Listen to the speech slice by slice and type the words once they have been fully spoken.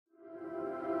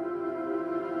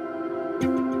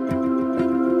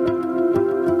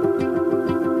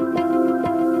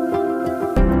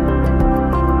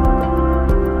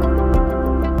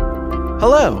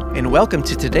and welcome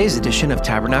to today's edition of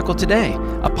Tabernacle Today,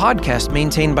 a podcast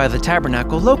maintained by the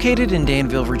Tabernacle located in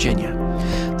Danville, Virginia.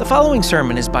 The following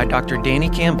sermon is by Dr. Danny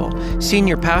Campbell,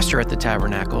 Senior Pastor at the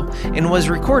Tabernacle, and was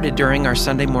recorded during our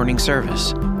Sunday morning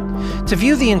service. To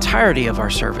view the entirety of our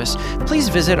service, please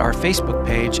visit our Facebook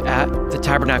page at The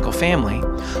Tabernacle Family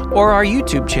or our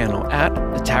YouTube channel at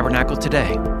The Tabernacle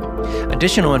Today.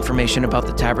 Additional information about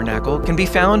the Tabernacle can be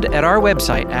found at our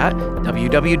website at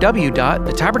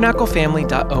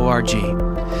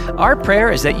www.thettabernaclefamily.org. Our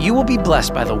prayer is that you will be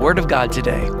blessed by the Word of God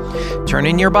today. Turn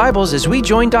in your Bibles as we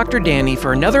join Dr. Danny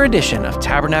for another edition of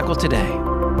Tabernacle Today.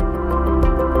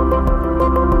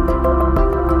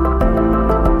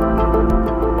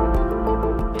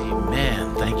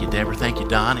 Amen. Thank you, Deborah. Thank you,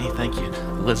 Donnie. Thank you,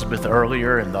 Elizabeth,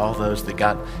 earlier, and all those that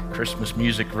got Christmas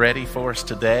music ready for us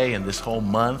today and this whole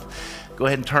month. Go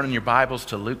ahead and turn in your Bibles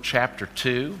to Luke chapter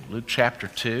 2. Luke chapter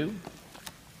 2.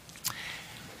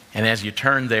 And as you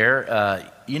turn there, I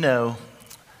don't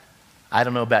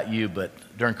know about you, but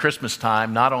during Christmas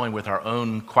time, not only with our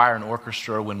own choir and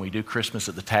orchestra when we do Christmas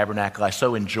at the Tabernacle, I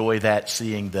so enjoy that,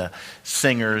 seeing the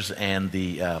singers and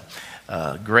the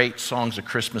great songs of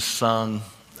Christmas sung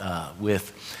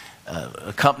with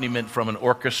accompaniment from an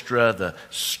orchestra, the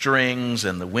strings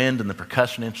and the wind and the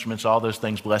percussion instruments, all those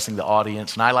things blessing the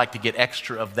audience. And I like to get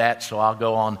extra of that, so I'll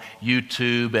go on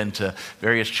YouTube and to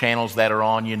various channels that are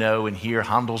on, and hear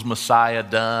Handel's Messiah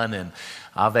done and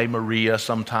Ave Maria,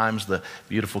 sometimes the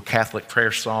beautiful Catholic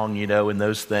prayer song, and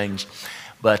those things.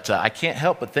 But I can't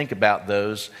help but think about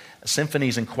those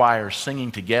symphonies and choirs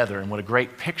singing together and what a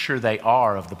great picture they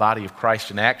are of the body of Christ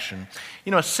in action.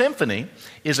 A symphony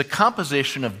is a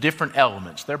composition of different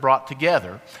elements. They're brought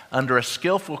together under a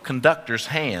skillful conductor's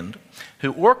hand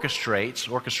who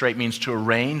orchestrate means to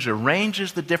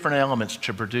arranges the different elements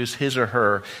to produce his or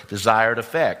her desired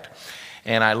effect.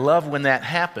 And I love when that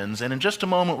happens. And in just a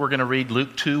moment, we're going to read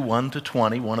Luke 2,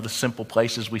 1-20, one of the simple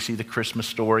places we see the Christmas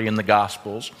story in the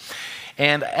Gospels.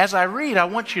 And as I read, I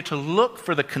want you to look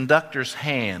for the conductor's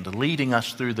hand leading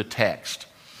us through the text.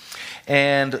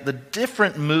 And the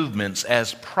different movements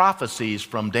as prophecies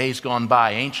from days gone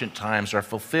by, ancient times, are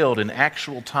fulfilled in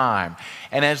actual time.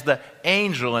 And as the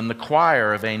angel and the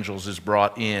choir of angels is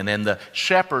brought in, and the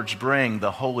shepherds bring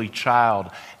the holy child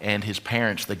and his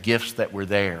parents the gifts that were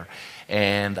there.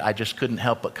 And I just couldn't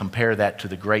help but compare that to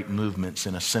the great movements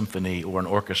in a symphony or an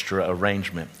orchestra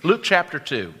arrangement. Luke chapter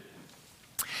 2.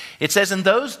 It says, "In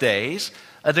those days,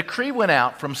 a decree went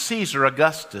out from Caesar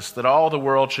Augustus that all the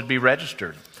world should be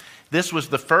registered. This was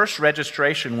the first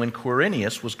registration when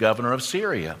Quirinius was governor of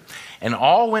Syria. And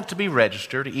all went to be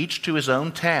registered, each to his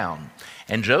own town.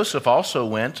 And Joseph also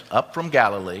went up from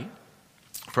Galilee,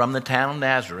 from the town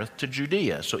Nazareth to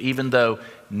Judea." So even though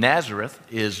Nazareth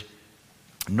is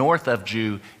north of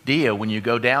Judea, when you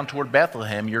go down toward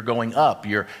Bethlehem, you're going up,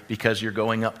 because you're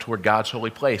going up toward God's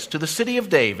holy place, to the city of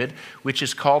David, which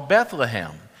is called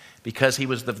Bethlehem, because he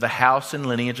was of the house and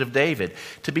lineage of David,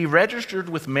 to be registered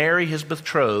with Mary, his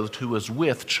betrothed, who was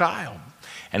with child.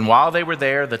 And while they were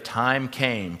there, the time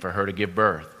came for her to give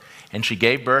birth. And she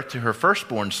gave birth to her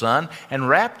firstborn son, and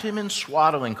wrapped him in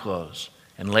swaddling clothes,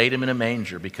 and laid him in a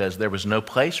manger, because there was no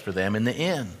place for them in the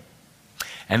inn.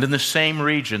 And in the same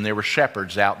region there were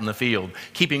shepherds out in the field,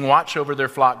 keeping watch over their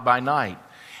flock by night.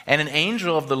 And an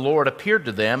angel of the Lord appeared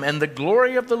to them, and the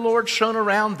glory of the Lord shone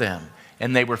around them.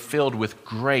 And they were filled with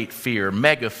great fear,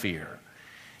 mega fear.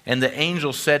 And the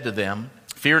angel said to them,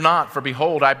 "Fear not, for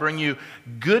behold, I bring you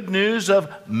good news of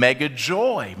mega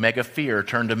joy." Mega fear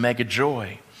turned to mega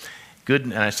joy. Good,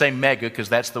 and I say mega because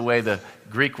that's the way the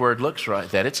Greek word looks right.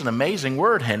 That it's an amazing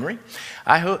word, Henry.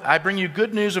 I bring you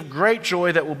good news of great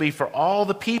joy that will be for all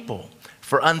the people.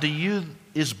 For unto you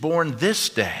is born this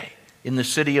day in the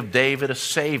city of David a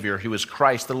Savior, who is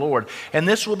Christ the Lord. And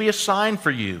this will be a sign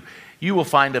for you. You will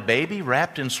find a baby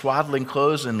wrapped in swaddling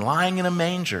clothes and lying in a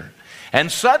manger.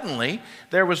 And suddenly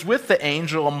there was with the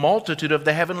angel a multitude of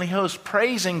the heavenly host,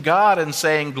 praising God and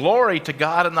saying, "Glory to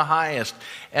God in the highest,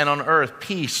 and on earth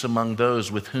peace among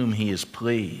those with whom he is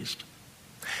pleased."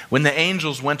 When the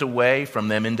angels went away from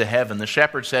them into heaven, the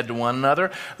shepherds said to one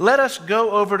another, "Let us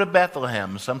go over to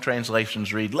Bethlehem." Some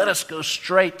translations read, "Let us go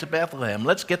straight to Bethlehem."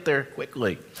 Let's get there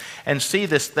quickly and see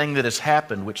this thing that has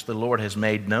happened, which the Lord has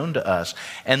made known to us.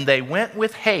 And they went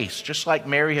with haste, just like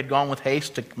Mary had gone with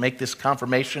haste to make this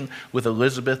confirmation with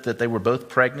Elizabeth that they were both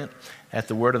pregnant. At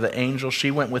the word of the angel, she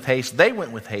went with haste. They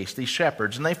went with haste, these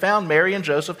shepherds, and they found Mary and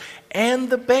Joseph and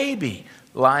the baby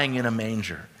lying in a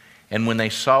manger. And when they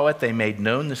saw it, they made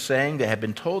known the saying that had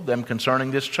been told them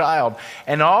concerning this child.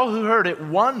 And all who heard it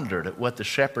wondered at what the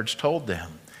shepherds told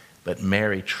them. But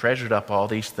Mary treasured up all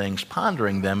these things,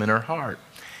 pondering them in her heart.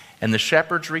 And the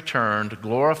shepherds returned,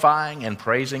 glorifying and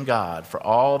praising God for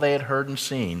all they had heard and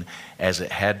seen as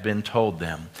it had been told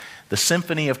them. The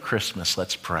symphony of Christmas,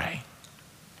 let's pray.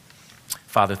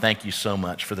 Father, thank you so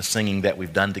much for the singing that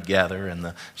we've done together and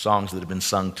the songs that have been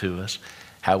sung to us,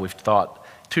 how we've thought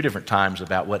 2 different times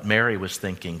about what Mary was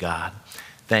thinking, God.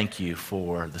 Thank you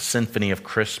for the symphony of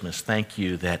Christmas. Thank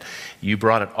you that you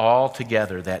brought it all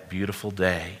together that beautiful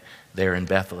day there in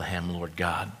Bethlehem, Lord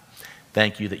God.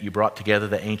 Thank you that you brought together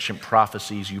the ancient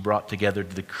prophecies. You brought together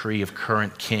the decree of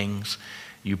current kings.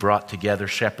 You brought together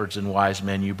shepherds and wise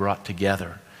men. You brought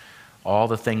together all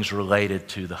the things related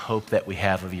to the hope that we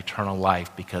have of eternal life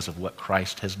because of what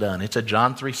Christ has done. It's a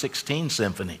John 3:16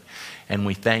 symphony, and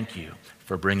we thank you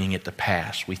for bringing it to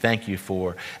pass. We thank you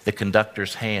for the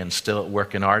conductor's hand still at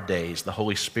work in our days, the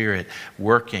Holy Spirit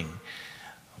working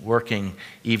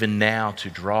even now to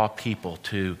draw people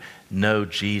to know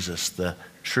Jesus, the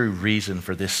true reason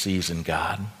for this season,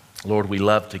 God. Lord, we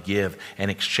love to give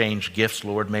and exchange gifts,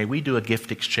 Lord. May we do a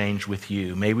gift exchange with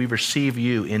you. May we receive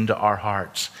you into our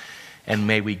hearts, and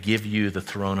may we give you the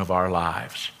throne of our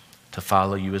lives to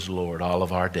follow you as Lord all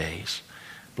of our days.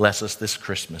 Bless us this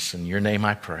Christmas. In your name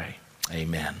I pray.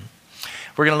 Amen.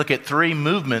 We're going to look at 3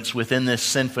 movements within this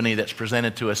symphony that's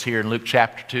presented to us here in Luke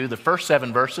chapter 2. The first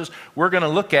 7 verses, we're going to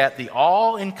look at the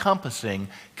all-encompassing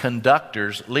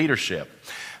conductor's leadership.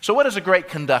 So what does a great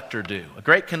conductor do? A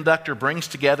great conductor brings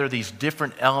together these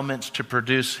different elements to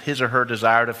produce his or her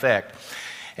desired effect.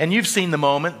 And you've seen the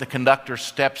moment the conductor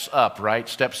steps up, right?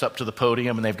 Steps up to the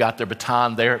podium, and they've got their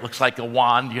baton there. It looks like a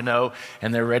wand,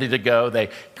 and they're ready to go. They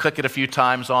click it a few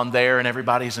times on there, and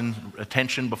everybody's in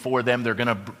attention before them. They're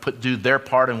going to do their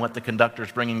part in what the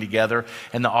conductor's bringing together,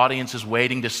 and the audience is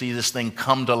waiting to see this thing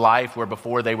come to life where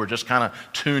before they were just kind of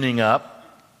tuning up.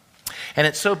 And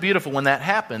it's so beautiful when that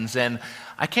happens, and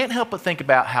I can't help but think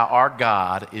about how our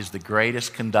God is the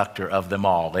greatest conductor of them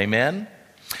all. Amen?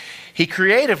 He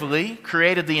creatively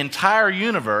created the entire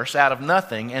universe out of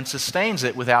nothing and sustains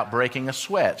it without breaking a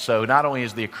sweat. So not only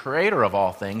is he the creator of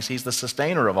all things, he's the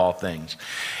sustainer of all things.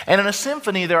 And in a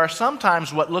symphony, there are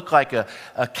sometimes what look like a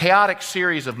chaotic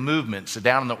series of movements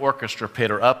down in the orchestra pit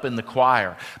or up in the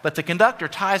choir. But the conductor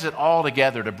ties it all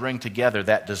together to bring together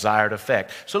that desired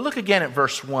effect. So look again at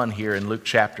verse 1 here in Luke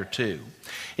chapter 2.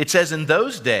 It says, "In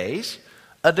those days,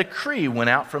 a decree went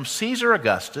out from Caesar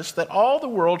Augustus that all the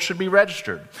world should be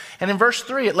registered." And in verse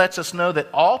 3, it lets us know that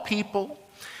all people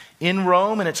in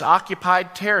Rome and its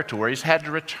occupied territories had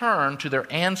to return to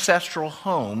their ancestral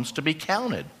homes to be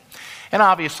counted. And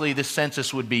obviously, this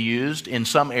census would be used in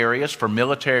some areas for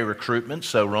military recruitment,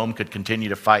 so Rome could continue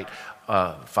to fight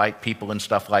people and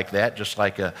stuff like that, just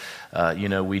like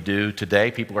we do today.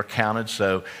 People are counted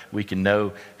so we can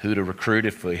know who to recruit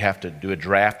if we have to do a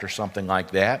draft or something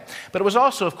like that. But it was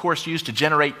also, of course, used to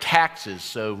generate taxes,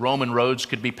 so Roman roads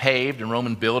could be paved and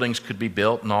Roman buildings could be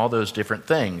built and all those different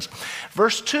things.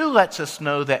 Verse 2 lets us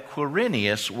know that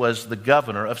Quirinius was the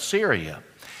governor of Syria.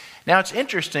 Now, it's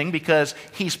interesting because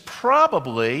he's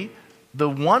probably the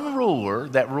one ruler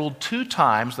that ruled 2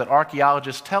 times that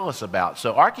archaeologists tell us about.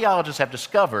 So archaeologists have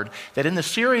discovered that in the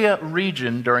Syria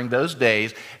region during those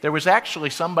days, there was actually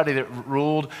somebody that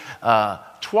ruled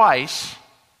twice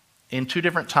in 2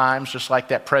 different times, just like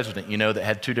that president, that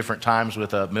had 2 different times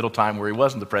with a middle time where he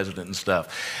wasn't the president and stuff.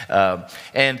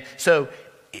 And so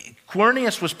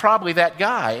Quirinius was probably that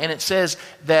guy. And it says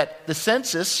that the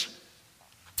census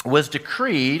was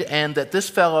decreed and that this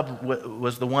fellow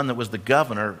was the one that was the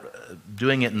governor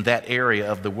doing it in that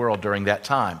area of the world during that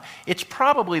time. It's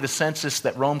probably the census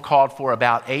that Rome called for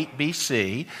about 8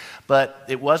 BC, but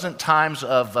it wasn't times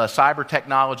of cyber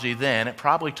technology then. It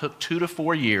probably took 2 to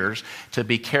 4 years to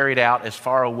be carried out as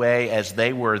far away as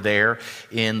they were there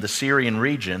in the Syrian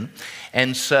region.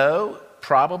 And so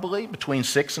probably between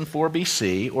 6 and 4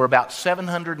 BC, or about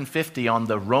 750 on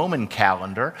the Roman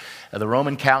calendar. The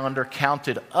Roman calendar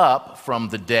counted up from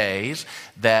the days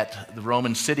that the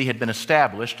Roman city had been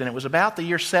established, and it was about the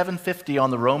year 750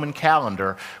 on the Roman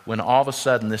calendar when all of a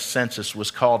sudden this census was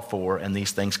called for and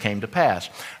these things came to pass.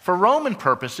 For Roman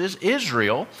purposes,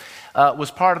 Israel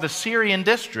was part of the Syrian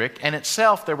district, and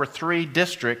itself there were 3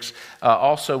 districts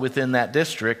also within that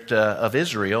district of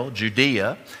Israel.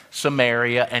 Judea,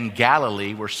 Samaria, and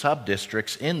Galilee were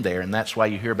sub-districts in there, and that's why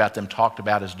you hear about them talked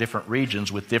about as different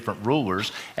regions with different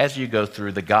rulers as you go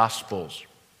through the Gospels.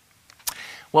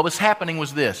 What was happening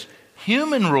was this: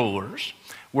 human rulers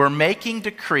were making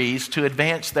decrees to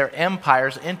advance their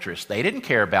empire's interests. They didn't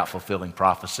care about fulfilling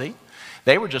prophecy.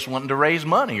 They were just wanting to raise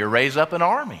money or raise up an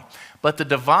army. But the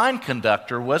divine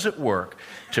conductor was at work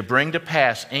to bring to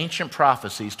pass ancient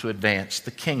prophecies to advance the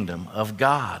kingdom of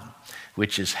God,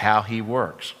 which is how he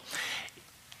works.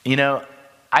 You know,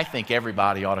 I think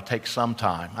everybody ought to take some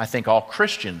time. I think all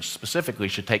Christians specifically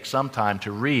should take some time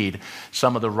to read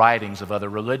some of the writings of other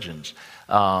religions.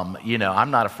 You know,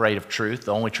 I'm not afraid of truth.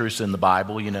 The only truth's in the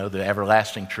Bible, you know, the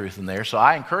everlasting truth in there. So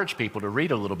I encourage people to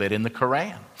read a little bit in the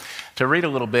Quran, to read a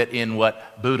little bit in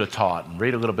what Buddha taught, and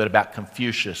read a little bit about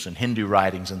Confucius and Hindu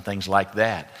writings and things like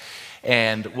that.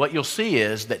 And what you'll see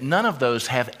is that none of those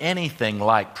have anything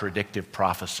like predictive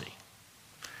prophecy.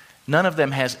 None of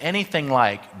them has anything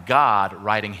like God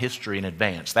writing history in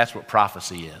advance. That's what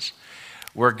prophecy is.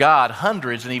 Where God,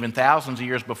 hundreds and even thousands of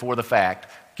years before the fact,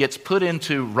 gets put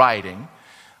into writing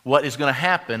what is going to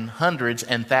happen hundreds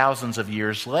and thousands of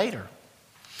years later.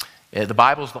 The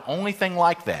Bible is the only thing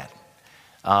like that.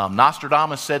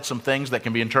 Nostradamus said some things that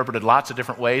can be interpreted lots of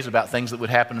different ways about things that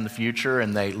would happen in the future,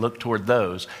 and they look toward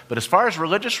those. But as far as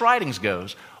religious writings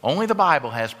goes, only the Bible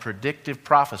has predictive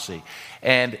prophecy.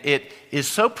 And it is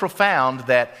so profound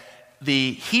that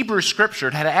the Hebrew scripture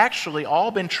had actually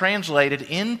all been translated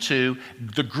into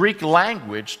the Greek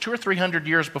language 200 or 300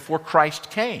 years before Christ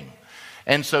came.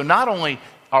 And so not only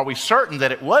are we certain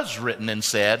that it was written and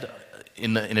said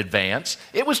in advance,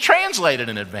 it was translated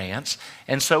in advance.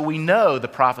 And so we know the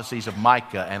prophecies of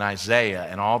Micah and Isaiah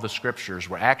and all the scriptures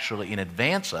were actually in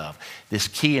advance of this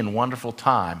key and wonderful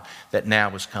time that now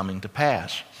was coming to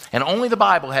pass. And only the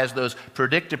Bible has those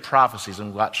predictive prophecies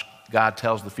in which God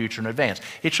tells the future in advance.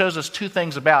 It shows us two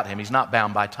things about him. He's not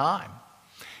bound by time.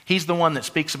 He's the one that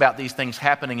speaks about these things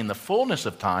happening in the fullness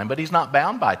of time, but he's not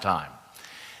bound by time.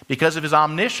 Because of his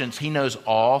omniscience, he knows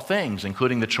all things,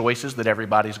 including the choices that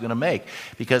everybody's going to make.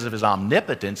 Because of his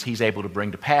omnipotence, he's able to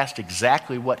bring to pass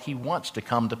exactly what he wants to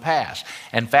come to pass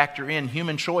and factor in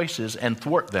human choices and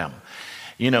thwart them.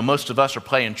 You know, most of us are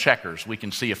playing checkers. We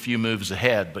can see a few moves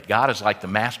ahead, but God is like the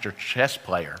master chess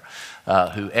player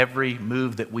who every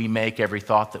move that we make, every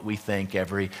thought that we think,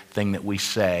 everything that we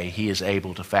say, he is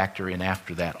able to factor in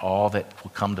after that, all that will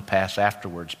come to pass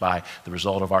afterwards by the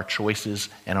result of our choices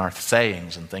and our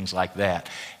sayings and things like that.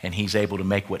 And he's able to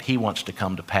make what he wants to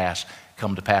come to pass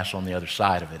on the other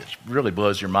side of it. It really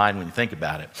blows your mind when you think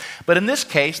about it. But in this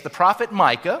case, the prophet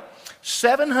Micah,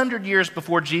 700 years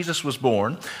before Jesus was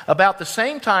born, about the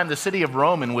same time the city of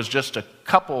Rome was just a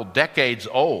couple decades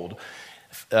old,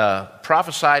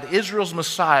 prophesied Israel's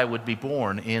Messiah would be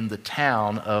born in the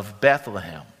town of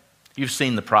Bethlehem. You've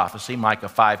seen the prophecy. Micah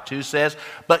 5:2 says,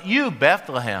 "But you,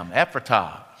 Bethlehem,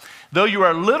 Ephratah, though you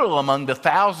are little among the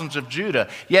thousands of Judah,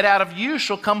 yet out of you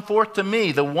shall come forth to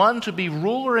me the one to be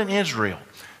ruler in Israel,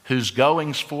 whose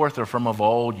goings forth are from of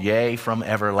old, yea, from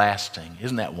everlasting."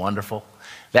 Isn't that wonderful?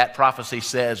 That prophecy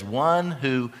says one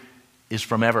who is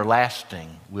from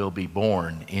everlasting will be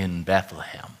born in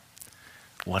Bethlehem.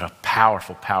 What a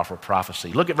powerful, powerful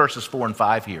prophecy. Look at verses 4 and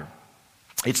 5 here.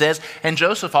 It says, "And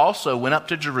Joseph also went up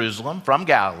to Jerusalem from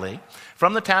Galilee,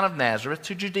 from the town of Nazareth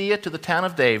to Judea to the town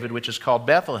of David, which is called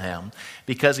Bethlehem,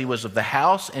 because he was of the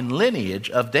house and lineage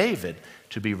of David,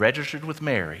 to be registered with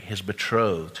Mary, his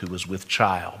betrothed, who was with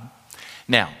child."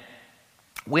 Now,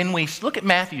 when we look at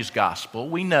Matthew's gospel,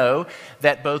 we know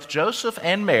that both Joseph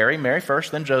and Mary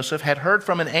first, then Joseph, had heard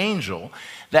from an angel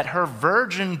that her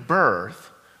virgin birth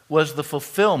was the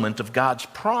fulfillment of God's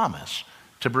promise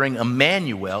to bring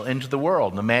Emmanuel into the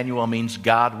world. And Emmanuel means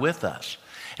God with us.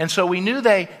 And so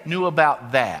they knew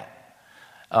about that.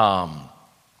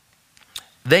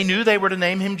 They knew they were to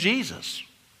name him Jesus,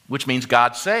 which means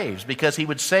God saves, because he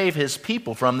would save his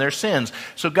people from their sins.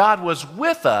 So God was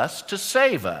with us to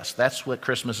save us. That's what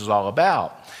Christmas is all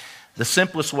about. The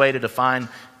simplest way to define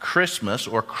Christmas,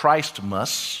 or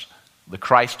Christmas, the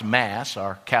Christ Mass,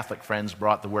 our Catholic friends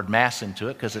brought the word Mass into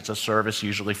it because it's a service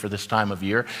usually for this time of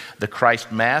year. The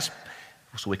Christ Mass,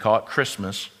 so we call it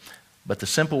Christmas. But the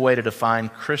simple way to define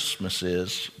Christmas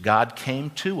is God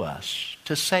came to us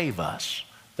to save us.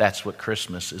 That's what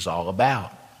Christmas is all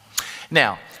about.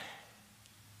 Now,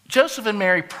 Joseph and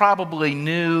Mary probably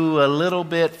knew a little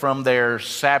bit from their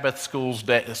Sabbath school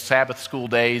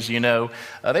days, you know.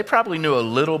 They probably knew a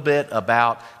little bit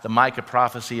about the Micah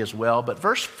prophecy as well. But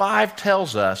verse 5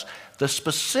 tells us the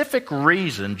specific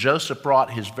reason Joseph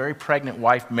brought his very pregnant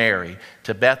wife Mary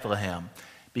to Bethlehem,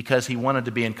 because he wanted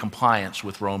to be in compliance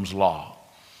with Rome's law.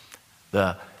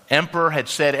 The emperor had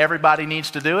said everybody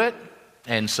needs to do it,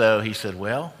 and so he said,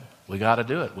 well, we got to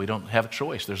do it. We don't have a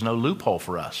choice. There's no loophole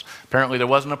for us. Apparently there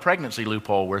wasn't a pregnancy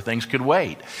loophole where things could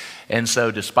wait. And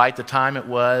so despite the time it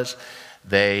was,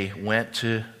 they went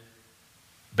to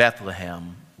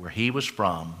Bethlehem, where he was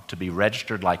from, to be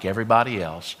registered like everybody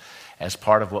else as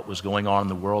part of what was going on in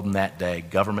the world in that day,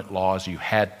 government laws you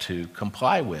had to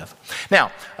comply with.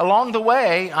 Now, along the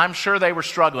way, I'm sure they were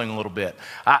struggling a little bit.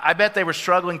 I bet they were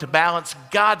struggling to balance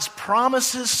God's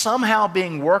promises somehow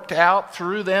being worked out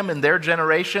through them in their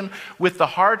generation with the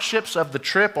hardships of the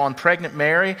trip on pregnant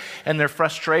Mary and their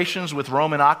frustrations with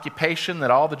Roman occupation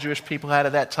that all the Jewish people had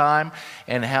at that time,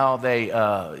 and how they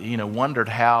wondered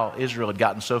how Israel had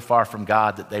gotten so far from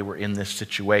God that they were in this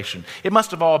situation. It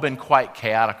must have all been quite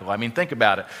chaotical. I mean, think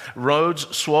about it.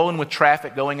 Roads swollen with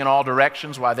traffic going in all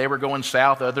directions while they were going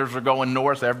south, others were going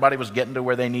north. Everybody was getting to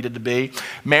where they needed to be.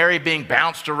 Mary being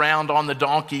bounced around on the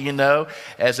donkey,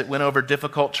 as it went over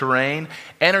difficult terrain.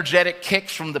 Energetic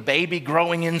kicks from the baby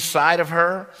growing inside of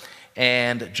her.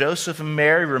 And Joseph and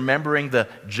Mary remembering the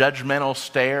judgmental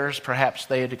stares perhaps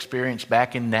they had experienced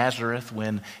back in Nazareth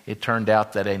when it turned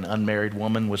out that an unmarried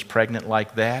woman was pregnant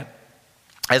like that.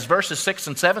 As verses 6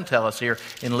 and 7 tell us here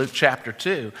in Luke chapter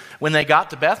 2, when they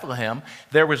got to Bethlehem,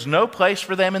 there was no place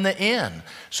for them in the inn.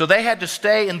 So they had to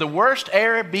stay in the worst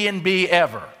Airbnb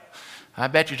ever. I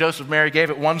bet you Joseph and Mary gave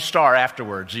it 1 star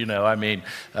afterwards,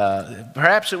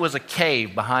 Perhaps it was a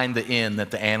cave behind the inn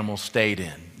that the animals stayed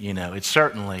in. It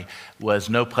certainly was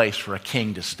no place for a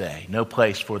king to stay, no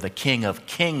place for the King of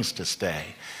Kings to stay.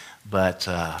 But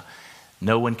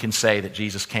no one can say that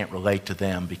Jesus can't relate to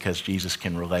them, because Jesus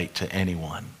can relate to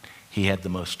anyone. He had the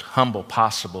most humble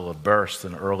possible of births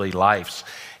and early lives.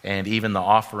 And even the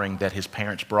offering that his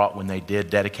parents brought when they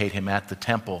did dedicate him at the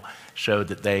temple showed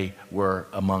that they were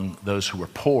among those who were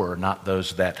poor, not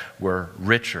those that were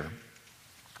richer.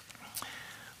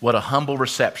 What a humble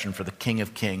reception for the King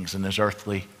of Kings and his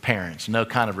earthly parents. No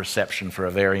kind of reception for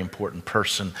a very important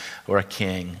person or a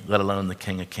king, let alone the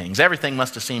King of Kings. Everything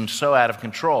must have seemed so out of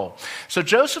control. So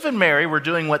Joseph and Mary were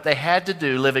doing what they had to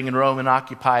do living in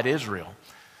Roman-occupied Israel.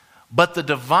 But the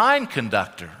divine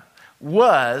conductor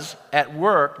was at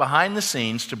work behind the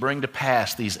scenes to bring to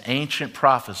pass these ancient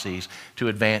prophecies to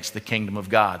advance the kingdom of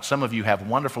God. Some of you have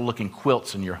wonderful looking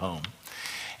quilts in your home,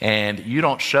 and you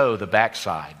don't show the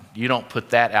backside. You don't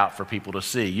put that out for people to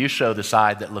see. You show the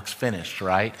side that looks finished,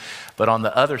 right? But on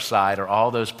the other side are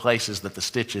all those places that the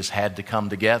stitches had to come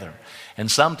together. And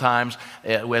sometimes,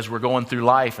 as we're going through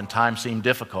life and times seem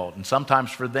difficult, and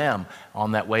sometimes for them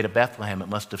on that way to Bethlehem, it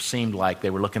must have seemed like they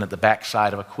were looking at the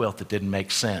backside of a quilt that didn't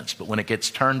make sense. But when it gets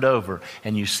turned over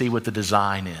and you see what the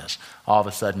design is, all of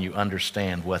a sudden you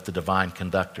understand what the divine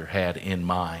conductor had in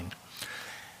mind.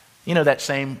 That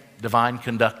same divine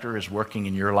conductor is working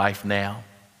in your life now,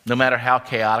 no matter how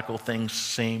chaotical things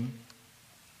seem.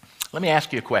 Let me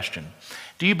ask you a question.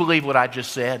 Do you believe what I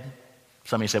just said?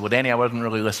 Somebody said, well, Danny, I wasn't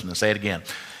really listening. Say it again.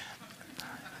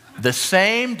 The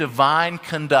same divine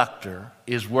conductor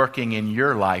is working in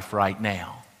your life right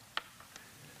now,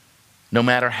 no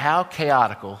matter how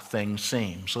chaotical things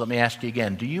seem. So let me ask you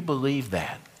again, do you believe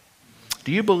that?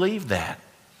 Do you believe that?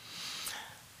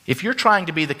 If you're trying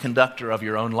to be the conductor of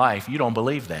your own life, you don't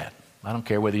believe that. I don't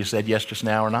care whether you said yes just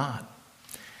now or not.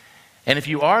 And if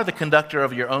you are the conductor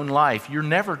of your own life, you're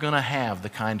never going to have the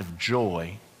kind of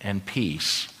joy and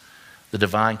peace the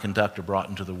divine conductor brought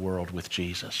into the world with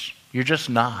Jesus. You're just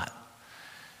not.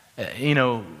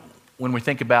 When we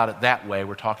think about it that way,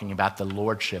 we're talking about the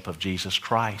lordship of Jesus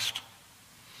Christ.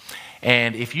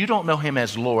 And if you don't know him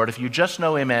as Lord, if you just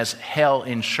know him as hell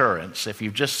insurance, if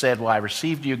you've just said, well, I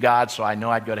received you, God, so I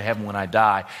know I'd go to heaven when I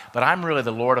die, but I'm really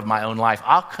the Lord of my own life,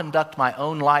 I'll conduct my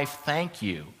own life, thank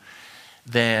you,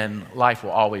 then life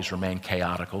will always remain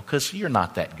chaotical, because you're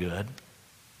not that good.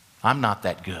 I'm not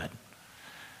that good.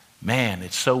 Man,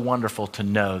 it's so wonderful to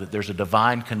know that there's a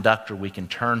divine conductor we can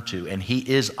turn to, and he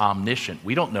is omniscient.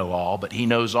 We don't know all, but he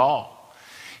knows all.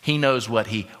 He knows what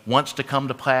he wants to come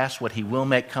to pass, what he will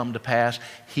make come to pass.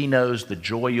 He knows the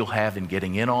joy you'll have in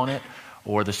getting in on it,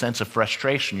 or the sense of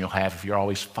frustration you'll have if you're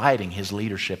always fighting his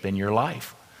leadership in your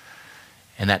life.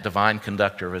 And that divine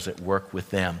conductor is at work with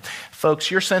them. Folks,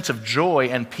 your sense of joy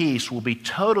and peace will be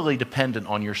totally dependent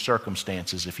on your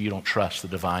circumstances if you don't trust the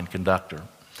divine conductor.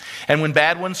 And when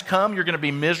bad ones come, you're going to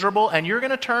be miserable, and you're going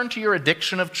to turn to your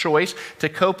addiction of choice to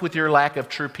cope with your lack of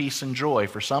true peace and joy.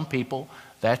 For some people,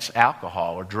 that's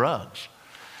alcohol or drugs.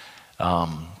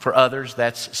 For others,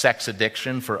 that's sex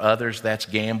addiction. For others, that's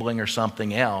gambling or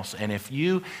something else. And if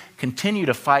you continue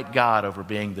to fight God over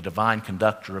being the divine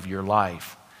conductor of your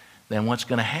life, then what's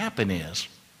going to happen is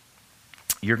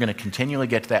you're going to continually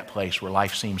get to that place where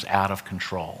life seems out of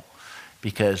control,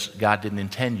 because God didn't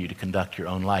intend you to conduct your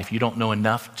own life. You don't know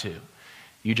enough to.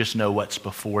 You just know what's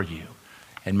before you.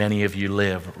 And many of you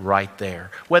live right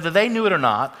there. Whether they knew it or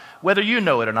not, whether you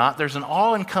know it or not, there's an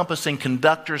all-encompassing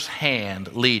conductor's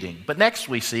hand leading. But next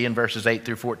we see in verses 8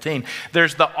 through 14,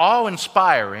 there's the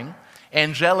awe-inspiring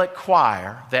angelic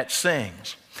choir that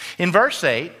sings. In verse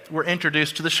 8, we're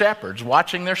introduced to the shepherds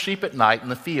watching their sheep at night in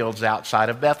the fields outside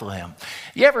of Bethlehem.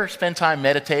 You ever spend time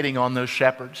meditating on those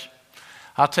shepherds?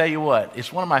 I'll tell you what,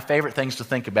 it's one of my favorite things to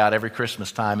think about every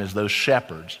Christmas time is those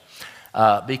shepherds.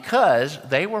 Because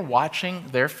they were watching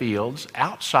their fields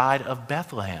outside of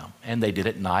Bethlehem. And they did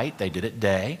it night, they did it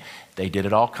day, they did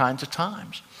it all kinds of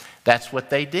times. That's what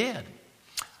they did.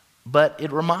 But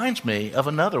it reminds me of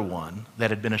another one that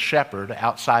had been a shepherd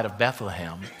outside of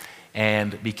Bethlehem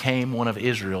and became one of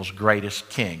Israel's greatest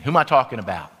king. Who am I talking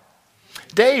about?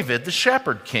 David, the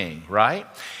shepherd king, right?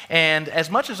 And as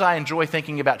much as I enjoy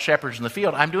thinking about shepherds in the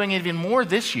field, I'm doing it even more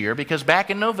this year because back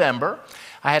in November,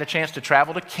 I had a chance to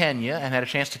travel to Kenya and had a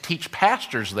chance to teach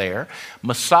pastors there,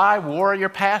 Maasai warrior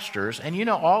pastors, and you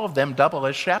know, all of them double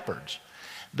as shepherds.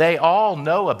 They all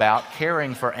know about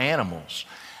caring for animals.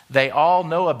 They all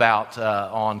know about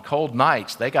on cold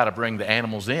nights, they got to bring the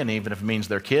animals in, even if it means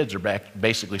their kids are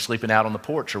basically sleeping out on the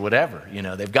porch or whatever. You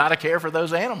know, they've got to care for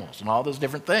those animals and all those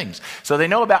different things. So they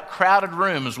know about crowded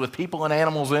rooms with people and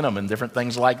animals in them and different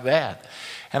things like that.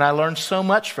 And I learned so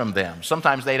much from them.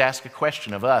 Sometimes they'd ask a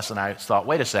question of us, and I thought,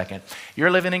 wait a second,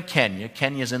 you're living in Kenya.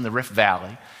 Kenya's in the Rift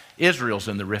Valley. Israel's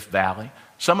in the Rift Valley.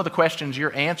 Some of the questions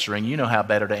you're answering, you know how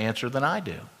better to answer than I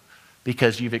do,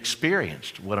 because you've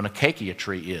experienced what an acacia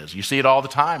tree is. You see it all the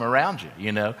time around you,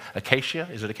 you know. Acacia,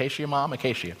 is it acacia, Mom?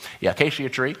 Acacia. Yeah, acacia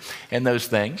tree and those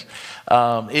things.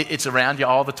 It's around you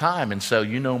all the time, and so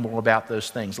you know more about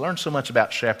those things. Learn so much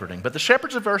about shepherding. But the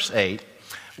shepherds of verse 8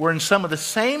 were in some of the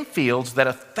same fields that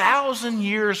 1,000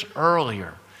 years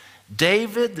earlier,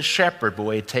 David, the shepherd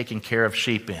boy, had taken care of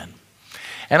sheep in.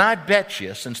 And I bet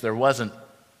you, since there wasn't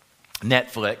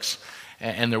Netflix,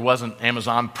 and there wasn't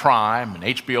Amazon Prime and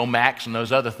HBO Max and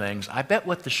those other things, I bet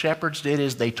what the shepherds did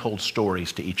is they told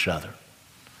stories to each other.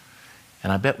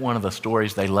 And I bet one of the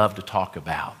stories they loved to talk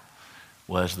about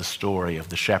was the story of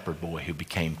the shepherd boy who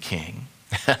became king.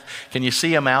 Can you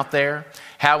see him out there?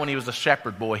 How when he was a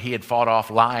shepherd boy, he had fought off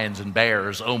lions and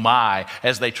bears, oh my,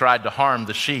 as they tried to harm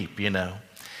the sheep, you know.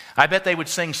 I bet they would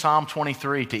sing Psalm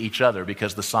 23 to each other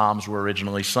because the Psalms were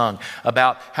originally sung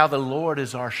about how the Lord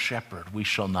is our shepherd, we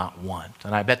shall not want.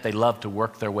 And I bet they love to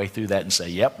work their way through that and say,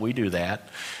 yep, we do that.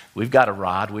 We've got a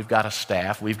rod, we've got a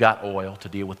staff, we've got oil to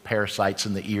deal with parasites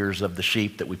in the ears of the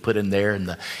sheep that we put in there, and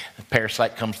the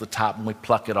parasite comes to the top and we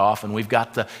pluck it off, and we've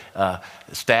got the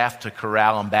staff to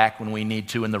corral them back when we need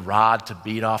to, and the rod to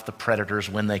beat off the predators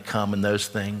when they come, and those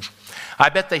things. I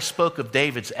bet they spoke of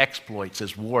David's exploits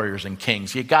as warriors and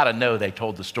kings. You got to know they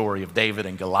told the story of David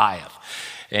and Goliath.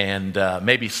 And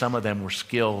maybe some of them were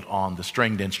skilled on the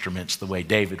stringed instruments the way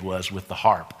David was with the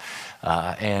harp.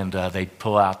 And they'd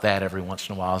pull out that every once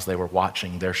in a while as they were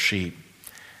watching their sheep.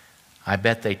 I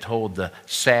bet they told the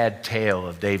sad tale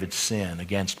of David's sin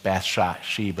against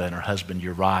Bathsheba and her husband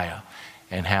Uriah,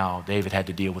 and how David had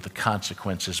to deal with the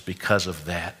consequences because of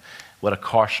that. What a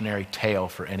cautionary tale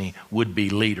for any would-be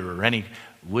leader or any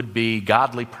would-be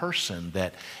godly person,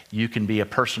 that you can be a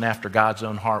person after God's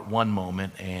own heart one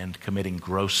moment and committing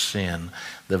gross sin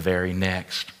the very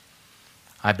next.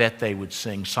 I bet they would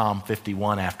sing Psalm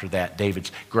 51 after that,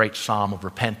 David's great psalm of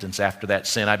repentance after that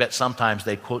sin. I bet sometimes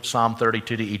they quote Psalm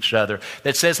 32 to each other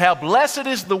that says, how blessed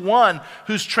is the one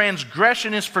whose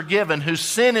transgression is forgiven, whose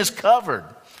sin is covered.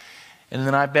 And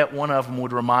then I bet one of them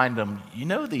would remind them, you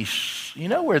know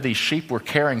where these sheep we're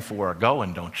caring for are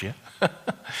going, don't you?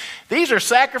 These are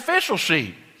sacrificial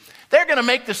sheep. They're going to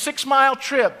make the 6-mile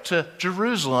trip to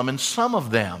Jerusalem, and some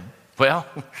of them, well,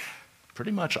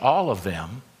 pretty much all of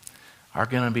them, are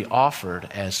going to be offered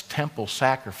as temple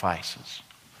sacrifices.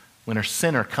 When a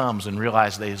sinner comes and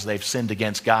realizes they've sinned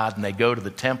against God, and they go to the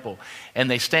temple and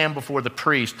they stand before the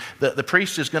priest, the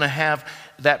priest is going to have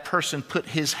that person put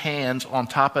his hands on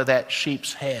top of that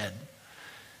sheep's head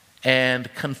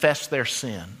and confess their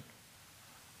sin,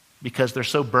 because they're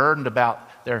so burdened about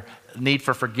their need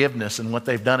for forgiveness and what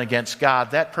they've done against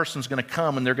God. That person's going to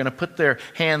come and they're going to put their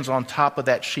hands on top of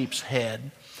that sheep's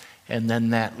head, and then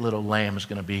that little lamb is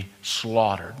going to be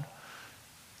slaughtered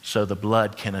so the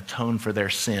blood can atone for their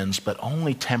sins, but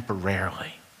only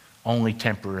temporarily. Only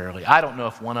temporarily. I don't know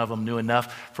if one of them knew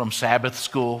enough from Sabbath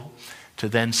school to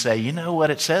then say, you know what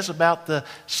it says about the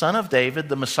Son of David,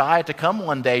 the Messiah to come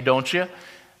one day, don't you?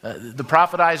 The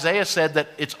prophet Isaiah said that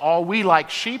it's all we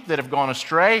like sheep that have gone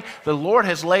astray. The Lord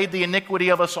has laid the iniquity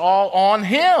of us all on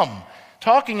him.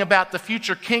 Talking about the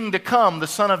future king to come, the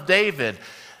Son of David,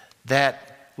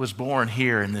 that was born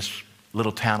here in this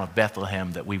little town of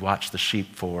Bethlehem that we watch the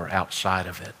sheep for outside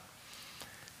of it.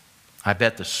 I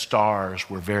bet the stars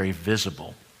were very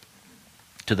visible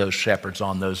to those shepherds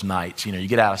on those nights. You know, you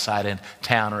get outside in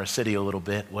town or a city a little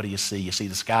bit, what do you see? You see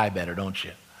the sky better, don't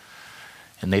you?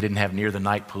 And they didn't have near the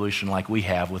night pollution like we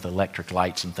have with electric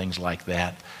lights and things like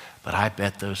that. But I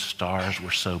bet those stars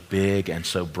were so big and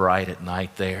so bright at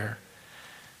night there,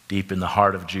 deep in the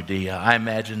heart of Judea. I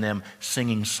imagine them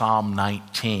singing Psalm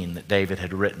 19 that David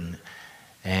had written,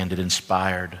 and it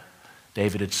inspired.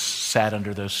 David had sat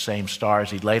under those same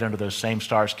stars. He'd laid under those same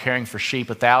stars caring for sheep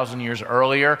 1,000 years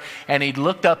earlier, and he'd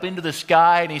looked up into the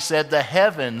sky and he said, the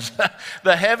heavens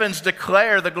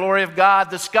declare the glory of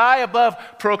God. The sky above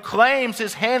proclaims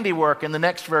his handiwork. And the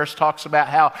next verse talks about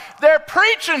how they're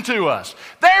preaching to us.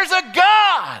 There's a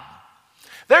God.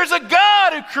 There's a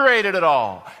God who created it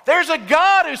all. There's a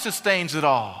God who sustains it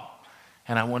all.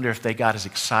 And I wonder if they got as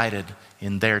excited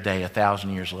in their day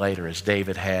 1,000 years later as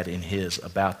David had in his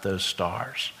about those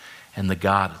stars and the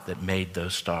God that made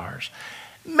those stars.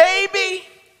 Maybe,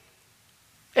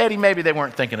 Eddie, maybe they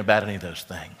weren't thinking about any of those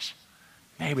things.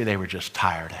 Maybe they were just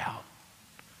tired out.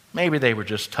 Maybe they were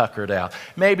just tuckered out.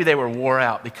 Maybe they were wore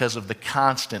out because of the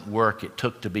constant work it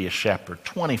took to be a shepherd,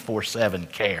 24/7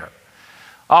 care.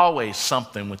 Always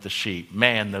something with the sheep.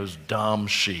 Man, those dumb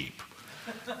sheep,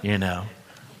 you know.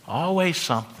 Always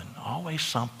something.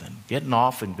 Getting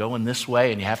off and going this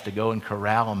way, and you have to go and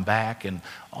corral them back, and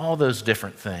all those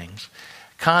different things.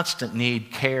 Constant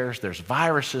need, cares. There's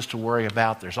viruses to worry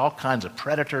about. There's all kinds of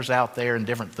predators out there and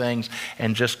different things,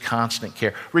 and just constant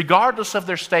care. Regardless of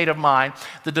their state of mind,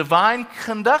 the divine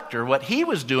conductor, what he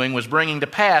was doing was bringing to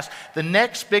pass the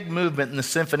next big movement in the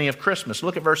Symphony of Christmas.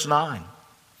 Look at verse 9.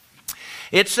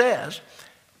 It says,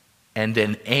 and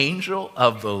an angel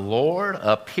of the Lord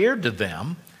appeared to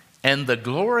them, and the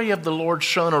glory of the Lord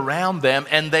shone around them,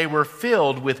 and they were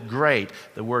filled with great,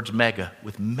 the word's mega,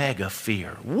 with mega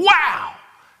fear. Wow!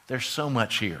 There's so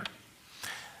much here.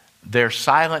 Their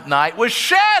silent night was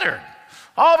shattered.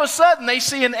 All of a sudden, they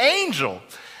see an angel.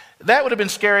 That would have been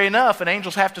scary enough, and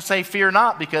angels have to say, fear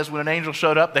not, because when an angel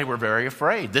showed up, they were very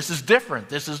afraid. This is different.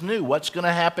 This is new. What's going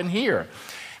to happen here?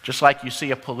 Just like you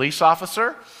see a police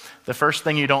officer, the first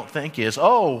thing you don't think is,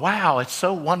 oh, wow, it's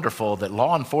so wonderful that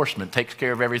law enforcement takes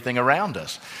care of everything around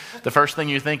us. The first thing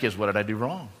you think is, what did I do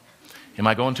wrong? Am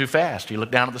I going too fast? You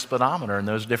look down at the speedometer and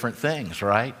those different things,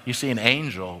 right? You see an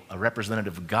angel, a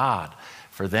representative of God.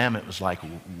 For them, it was like,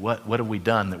 what have we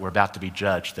done that we're about to be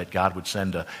judged, that God would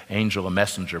send an angel, a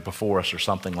messenger before us or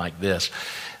something like this?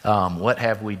 What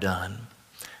have we done?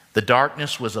 The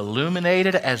darkness was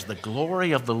illuminated as the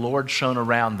glory of the Lord shone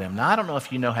around them. Now, I don't know if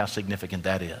you know how significant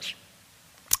that is.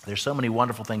 There's so many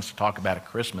wonderful things to talk about at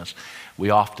Christmas, we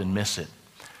often miss it.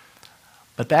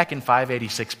 But back in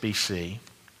 586 BC,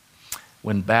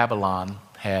 when Babylon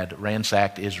had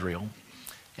ransacked Israel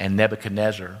and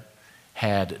Nebuchadnezzar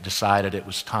had decided it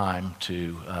was time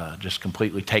to just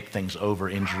completely take things over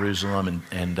in Jerusalem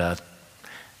and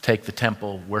take the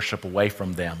temple worship away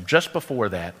from them, just before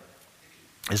that,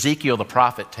 Ezekiel the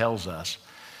prophet tells us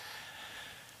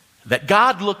that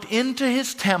God looked into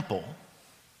his temple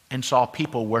and saw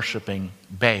people worshiping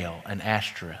Baal and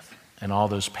Ashtoreth and all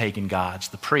those pagan gods.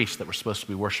 The priests that were supposed to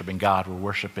be worshiping God were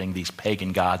worshiping these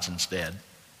pagan gods instead.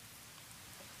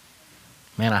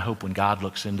 Man, I hope when God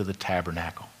looks into the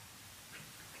tabernacle,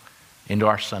 into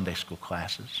our Sunday school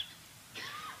classes,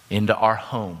 into our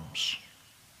homes,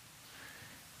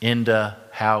 into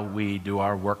how we do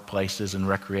our workplaces and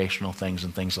recreational things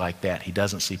and things like that, he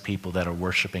doesn't see people that are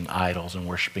worshiping idols and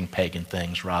worshiping pagan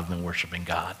things rather than worshiping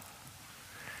God.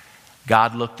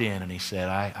 God looked in and he said,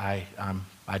 I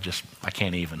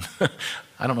can't even.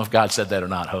 I don't know if God said that or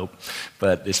not, Hope,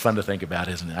 but it's fun to think about,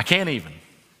 isn't it? I can't even.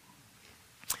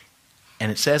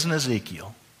 And it says in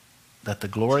Ezekiel that the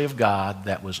glory of God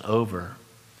that was over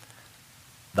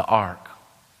the ark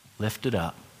lifted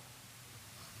up,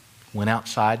 went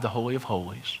outside the Holy of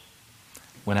Holies,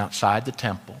 went outside the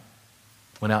temple,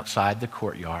 went outside the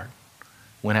courtyard,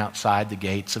 went outside the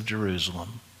gates of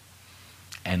Jerusalem,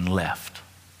 and left.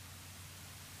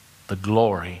 The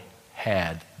glory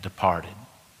had departed.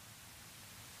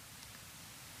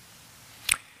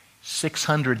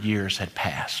 600 years had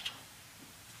passed.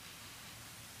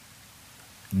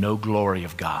 No glory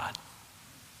of God.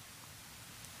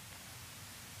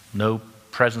 No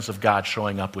presence of God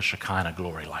showing up with Shekinah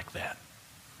glory like that.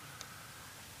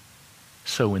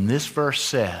 So when this verse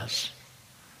says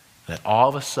that all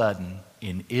of a sudden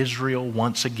in Israel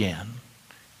once again,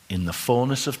 in the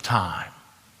fullness of time,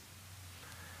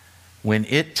 when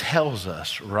it tells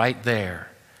us right there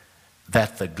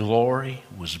that the glory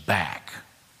was back,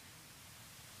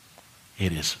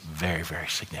 it is very, very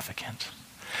significant.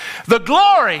 The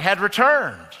glory had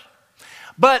returned,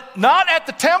 but not at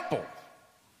the temple.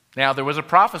 Now, there was a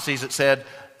prophecy that said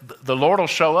the Lord will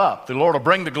show up. The Lord will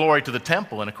bring the glory to the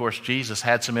temple. And, of course, Jesus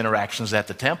had some interactions at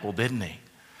the temple, didn't he?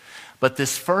 But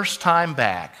this first time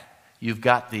back, you've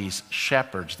got these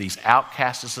shepherds, these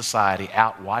outcasts of society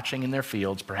out watching in their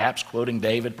fields, perhaps quoting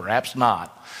David, perhaps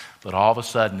not. But all of a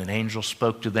sudden, an angel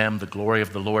spoke to them. The glory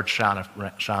of the Lord shone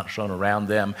around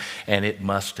them, and it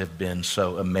must have been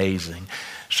so amazing.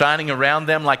 Shining around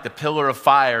them like the pillar of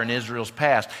fire in Israel's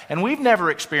past. And we've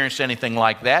never experienced anything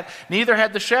like that. Neither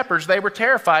had the shepherds. They were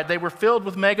terrified. They were filled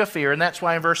with mega fear. And that's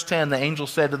why in verse 10, the angel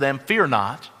said to them, "Fear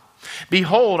not.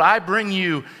 Behold, I bring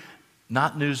you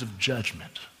not news of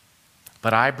judgment,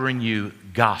 but I bring you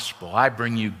gospel. I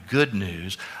bring you good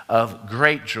news of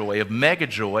great joy, of mega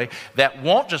joy that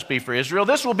won't just be for Israel.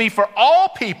 This will be for all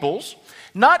peoples,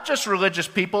 not just religious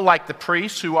people like the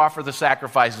priests who offer the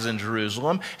sacrifices in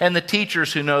Jerusalem and the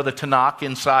teachers who know the Tanakh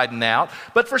inside and out,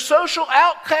 but for social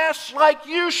outcasts like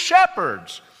you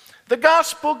shepherds. The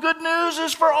gospel good news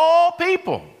is for all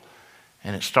people."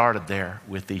 And it started there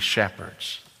with these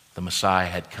shepherds. The Messiah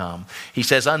had come. He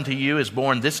says, "Unto you is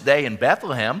born this day in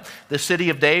Bethlehem, the city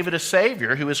of David, a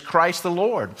Savior, who is Christ the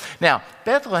Lord." Now,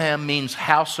 Bethlehem means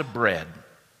house of bread.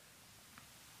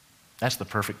 That's the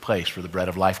perfect place for the bread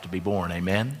of life to be born,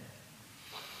 amen?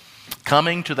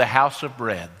 Coming to the house of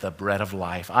bread, the bread of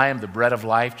life. I am the bread of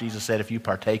life. Jesus said, if you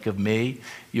partake of me,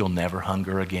 you'll never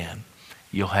hunger again.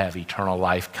 You'll have eternal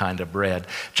life kind of bread.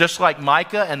 Just like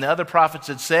Micah and the other prophets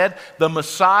had said, the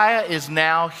Messiah is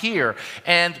now here.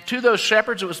 And to those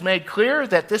shepherds, it was made clear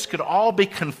that this could all be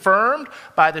confirmed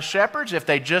by the shepherds if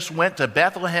they just went to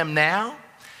Bethlehem now,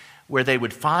 where they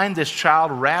would find this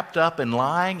child wrapped up and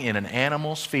lying in an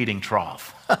animal's feeding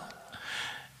trough.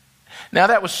 Now,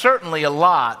 that was certainly a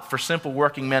lot for simple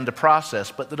working men to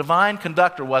process, but the divine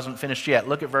conductor wasn't finished yet.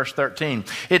 Look at verse 13.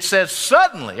 It says,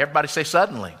 suddenly, everybody say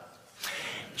suddenly.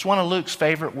 It's one of Luke's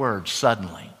favorite words,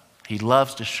 suddenly. He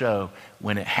loves to show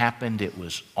when it happened, it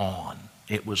was on.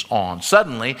 It was on.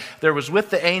 Suddenly, there was with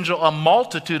the angel a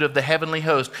multitude of the heavenly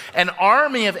host, an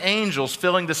army of angels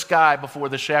filling the sky before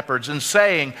the shepherds and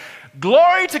saying,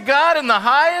 "Glory to God in the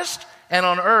highest, and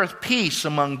on earth peace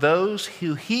among those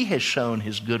who he has shown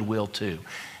his goodwill to."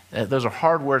 Those are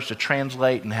hard words to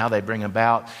translate and how they bring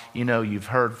about. You know, you've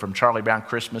heard from Charlie Brown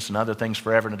Christmas and other things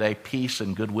forever and a day, peace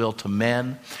and goodwill to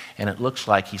men. And it looks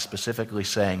like he's specifically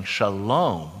saying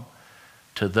shalom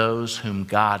to those whom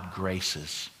God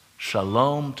graces.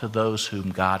 Shalom to those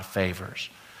whom God favors.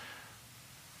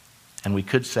 And we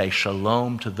could say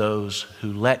shalom to those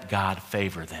who let God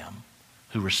favor them,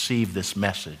 who receive this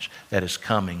message that is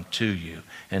coming to you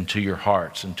and to your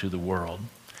hearts and to the world.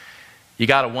 You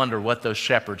got to wonder what those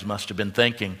shepherds must have been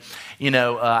thinking. You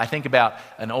know, I think about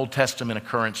an Old Testament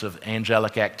occurrence of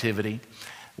angelic activity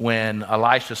when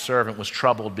Elisha's servant was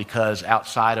troubled because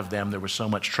outside of them there was so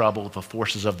much trouble. The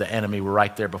forces of the enemy were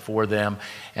right there before them.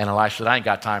 And Elisha said, "I ain't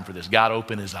got time for this." God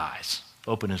opened his eyes.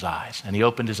 Opened his eyes. And he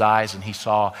opened his eyes and he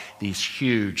saw these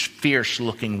huge,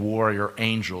 fierce-looking warrior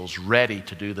angels ready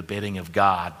to do the bidding of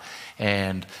God.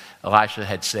 And Elisha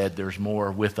had said, "There's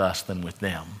more with us than with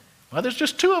them." Well, there's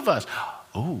just two of us.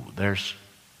 Oh, there's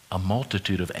a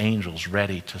multitude of angels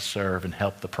ready to serve and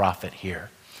help the prophet here.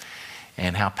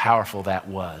 And how powerful that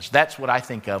was. That's what I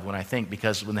think of when I think,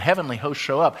 because when the heavenly hosts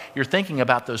show up, you're thinking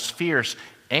about those fierce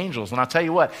angels. And I'll tell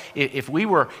you what, if we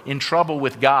were in trouble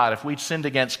with God, if we'd sinned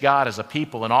against God as a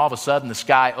people, and all of a sudden the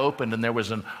sky opened and there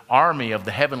was an army of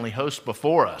the heavenly hosts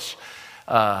before us,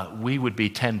 we would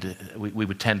tend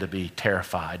to be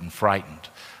terrified and frightened.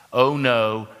 Oh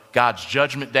no, God's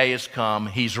judgment day has come.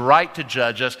 He's right to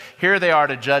judge us. Here they are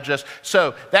to judge us.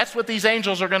 So that's what these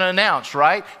angels are going to announce,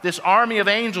 right? This army of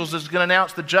angels is going to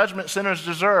announce the judgment sinners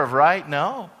deserve, right?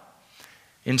 No.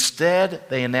 Instead,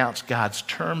 they announce God's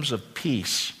terms of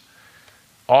peace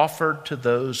offered to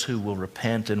those who will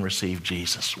repent and receive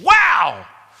Jesus. Wow!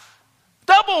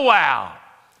 Double wow!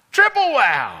 Triple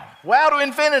wow! Wow to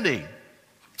infinity.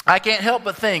 I can't help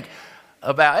but think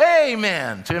about,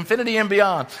 amen, to infinity and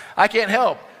beyond. I can't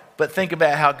help but think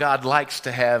about how God likes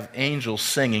to have angels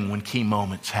singing when key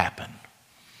moments happen.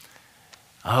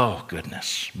 Oh,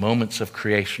 goodness. Moments of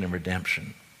creation and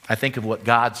redemption. I think of what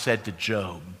God said to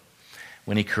Job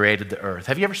when he created the earth.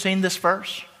 Have you ever seen this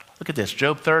verse? Look at this,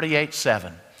 Job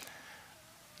 38:7.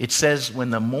 It says,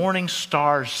 when the morning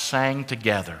stars sang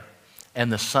together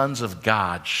and the sons of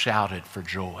God shouted for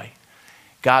joy.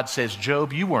 God says,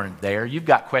 Job, you weren't there. You've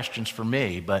got questions for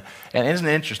me. And isn't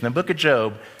it interesting? The book of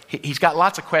Job, he's got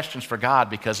lots of questions for God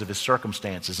because of his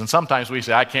circumstances. And sometimes we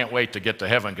say, I can't wait to get to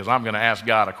heaven because I'm going to ask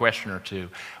God a question or two.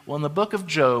 Well, in the book of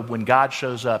Job, when God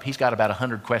shows up, he's got about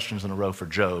 100 questions in a row for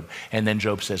Job. And then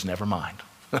Job says, never mind.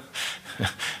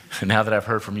 Now that I've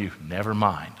heard from you, never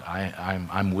mind.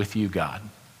 I'm with you, God.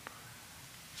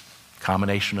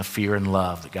 Combination of fear and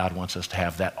love that God wants us to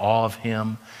have, that awe of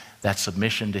him, that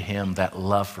submission to him, that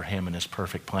love for him and his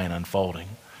perfect plan unfolding.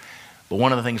 But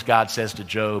one of the things God says to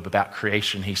Job about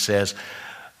creation, he says,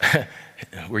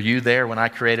 were you there when I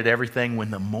created everything?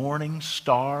 When the morning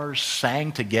stars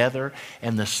sang together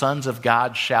and the sons of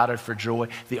God shouted for joy?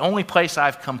 The only place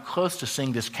I've come close to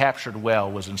seeing this captured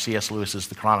well was in C.S. Lewis's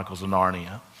The Chronicles of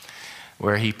Narnia,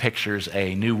 where he pictures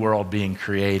a new world being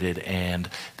created and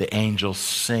the angels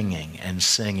singing and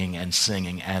singing and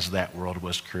singing as that world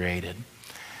was created.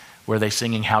 Were they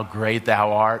singing how great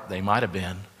thou art? They might have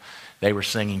been. They were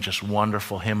singing just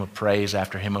wonderful hymn of praise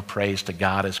after hymn of praise to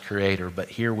God as creator. But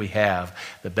here we have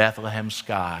the Bethlehem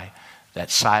sky, that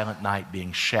silent night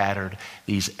being shattered,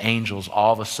 these angels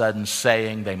all of a sudden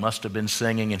saying, they must have been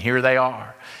singing, and here they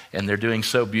are. And they're doing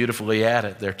so beautifully at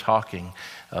it. They're talking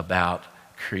about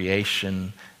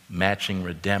creation, matching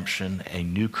redemption. A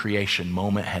new creation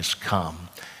moment has come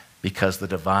because the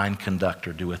divine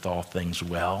conductor doeth all things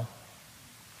well.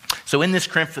 So in this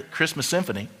Christmas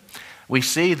symphony, we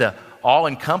see the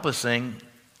all-encompassing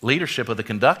leadership of the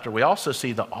conductor. We also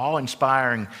see the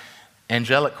awe-inspiring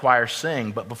angelic choir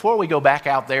sing. But before we go back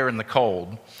out there in the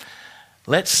cold,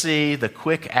 let's see the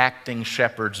quick-acting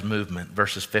shepherd's movement,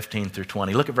 verses 15 through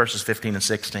 20. Look at verses 15 and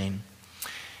 16.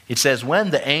 It says,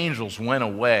 when the angels went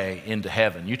away into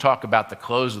heaven, you talk about the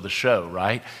close of the show,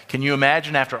 right? Can you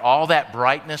imagine after all that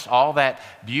brightness, all that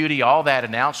beauty, all that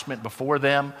announcement before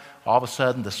them, all of a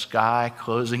sudden the sky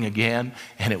closing again,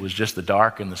 and it was just the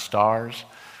dark and the stars?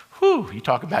 Whew, you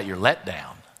talk about your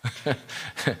letdown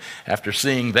after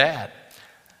seeing that.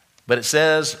 But it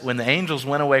says, when the angels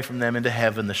went away from them into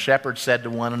heaven, the shepherds said to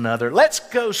one another, let's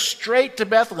go straight to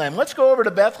Bethlehem. Let's go over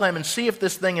to Bethlehem and see if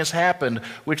this thing has happened,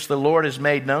 which the Lord has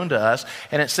made known to us.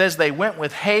 And it says they went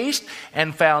with haste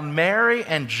and found Mary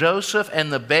and Joseph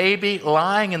and the baby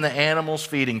lying in the animal's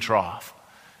feeding trough.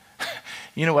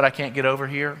 You know what I can't get over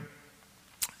here?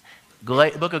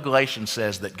 The book of Galatians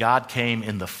says that God came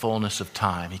in the fullness of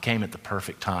time. He came at the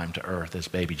perfect time to earth as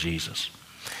baby Jesus.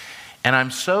 And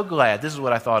I'm so glad, this is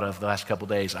what I thought of the last couple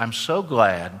days, I'm so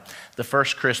glad the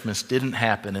first Christmas didn't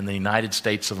happen in the United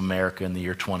States of America in the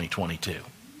year 2022.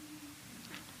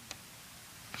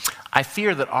 I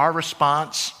fear that our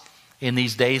response in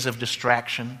these days of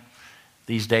distraction,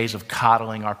 these days of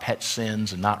coddling our pet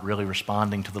sins and not really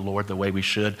responding to the Lord the way we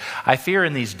should, I fear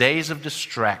in these days of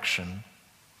distraction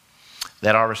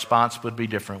that our response would be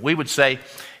different. We would say,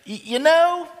 you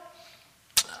know,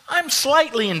 I'm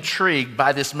slightly intrigued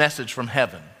by this message from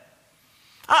heaven.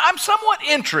 I'm somewhat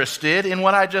interested in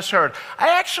what I just heard.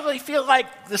 I actually feel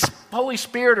like this Holy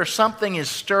Spirit or something is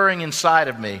stirring inside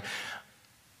of me,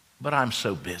 but I'm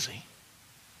so busy.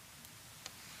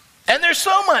 And there's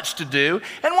so much to do.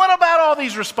 And what about all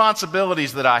these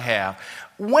responsibilities that I have?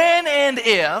 When and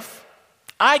if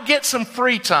I get some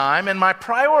free time and my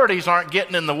priorities aren't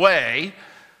getting in the way,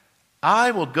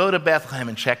 I will go to Bethlehem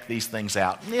and check these things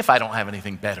out, if I don't have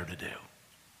anything better to do.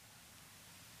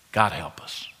 God help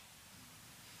us.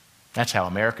 That's how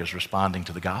America is responding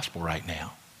to the gospel right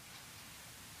now.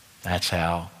 That's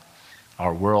how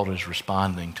our world is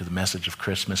responding to the message of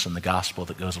Christmas and the gospel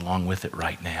that goes along with it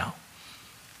right now.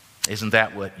 Isn't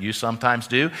that what you sometimes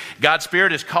do? God's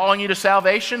Spirit is calling you to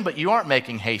salvation, but you aren't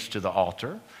making haste to the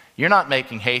altar. You're not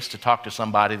making haste to talk to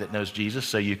somebody that knows Jesus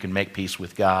so you can make peace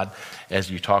with God as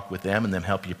you talk with them and them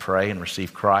help you pray and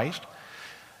receive Christ.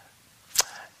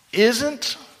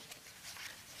 Isn't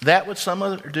that what some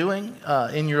are doing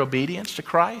in your obedience to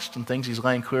Christ and things he's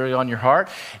laying clearly on your heart?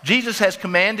 Jesus has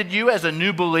commanded you as a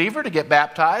new believer to get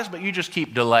baptized, but you just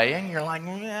keep delaying. You're like,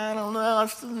 I don't know,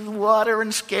 it's water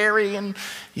and scary, and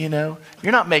you're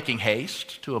not making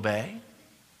haste to obey.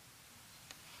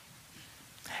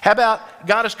 How about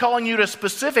God is calling you to a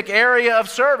specific area of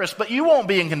service, but you won't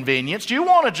be inconvenienced. You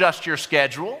won't adjust your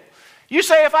schedule. You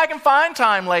say, if I can find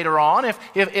time later on,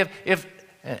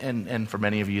 and for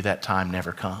many of you, that time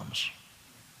never comes.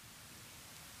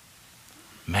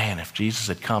 Man, if Jesus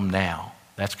had come now,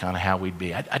 that's kind of how we'd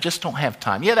be. I just don't have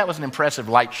time. Yeah, that was an impressive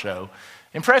light show.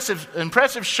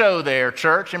 Impressive show there,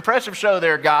 church. Impressive show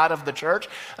there, God of the church.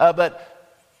 But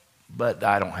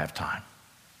I don't have time.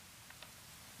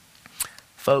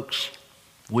 Folks,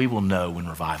 we will know when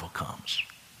revival comes.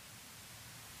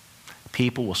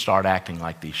 People will start acting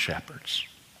like these shepherds.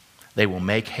 They will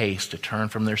make haste to turn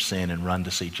from their sin and run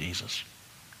to see Jesus.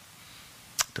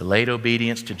 Delayed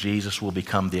obedience to Jesus will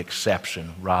become the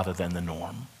exception rather than the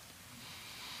norm.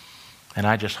 And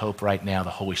I just hope right now the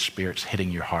Holy Spirit's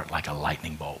hitting your heart like a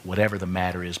lightning bolt. Whatever the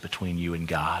matter is between you and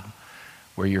God,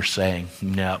 where you're saying,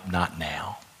 nope, not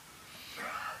now.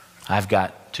 I've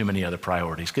got too many other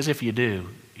priorities. Because if you do,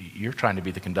 you're trying to be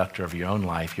the conductor of your own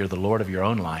life. You're the Lord of your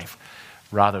own life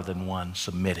rather than one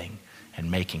submitting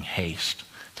and making haste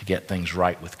to get things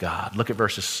right with God. Look at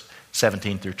verses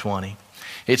 17 through 20.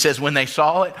 It says, when they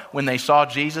saw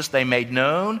Jesus, they made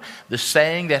known the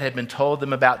saying that had been told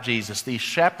them about Jesus. These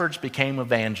shepherds became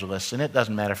evangelists. And it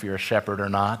doesn't matter if you're a shepherd or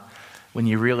not. When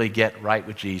you really get right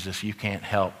with Jesus, you can't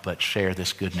help but share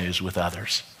this good news with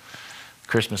others.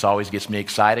 Christmas always gets me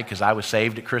excited because I was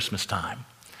saved at Christmas time.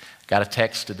 Got a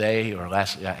text today, or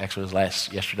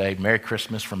yesterday, Merry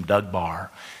Christmas from Doug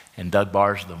Barr. And Doug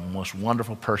Barr is the most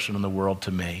wonderful person in the world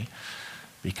to me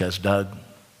because Doug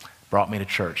brought me to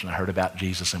church and I heard about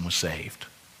Jesus and was saved.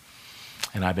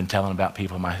 And I've been telling about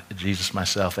Jesus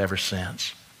myself ever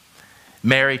since.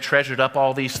 Mary treasured up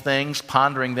all these things,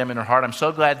 pondering them in her heart. I'm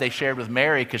so glad they shared with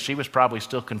Mary because she was probably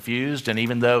still confused. And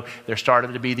even though there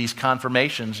started to be these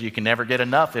confirmations, you can never get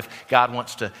enough if God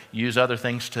wants to use other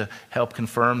things to help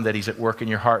confirm that he's at work in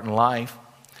your heart and life.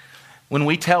 When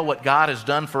we tell what God has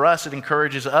done for us, it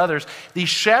encourages others. These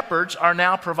shepherds are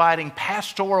now providing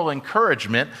pastoral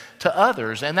encouragement to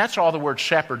others. And that's all the word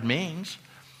shepherd means.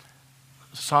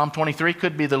 Psalm 23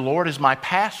 could be, the Lord is my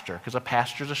pastor, because a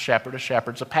pastor's a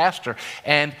shepherd's a pastor.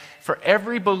 And for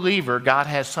every believer, God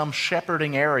has some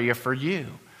shepherding area for you.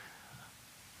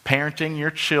 Parenting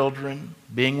your children,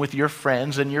 being with your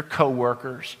friends and your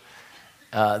coworkers.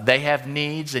 They have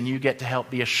needs and you get to help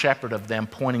be a shepherd of them,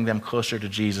 pointing them closer to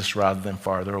Jesus rather than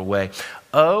farther away.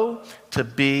 Oh, to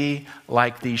be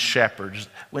like these shepherds.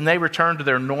 When they returned to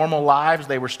their normal lives,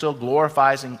 they were still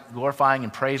glorifying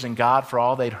and praising God for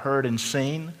all they'd heard and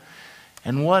seen.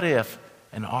 And what if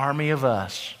an army of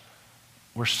us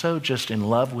were so just in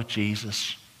love with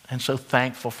Jesus and so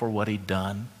thankful for what he'd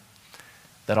done,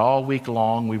 that all week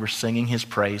long we were singing his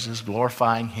praises,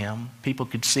 glorifying him. People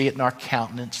could see it in our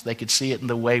countenance. They could see it in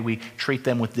the way we treat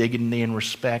them with dignity and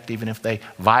respect, even if they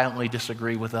violently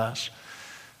disagree with us.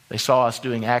 They saw us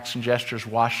doing acts and gestures,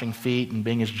 washing feet, and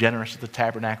being as generous as the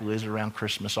tabernacle is around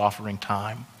Christmas offering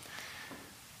time.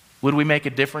 Would we make a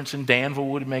difference in Danville?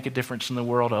 Would we make a difference in the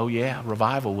world? Oh yeah,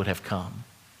 revival would have come.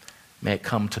 May it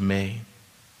come to me.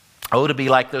 Oh, to be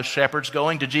like those shepherds,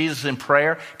 going to Jesus in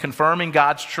prayer, confirming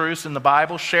God's truths in the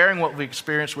Bible, sharing what we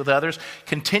experience with others,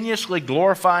 continuously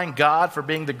glorifying God for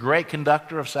being the great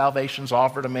conductor of salvation's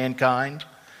offer to mankind.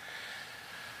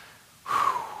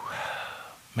 Whew.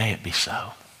 May it be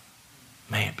so.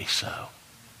 May it be so.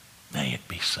 May it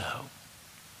be so.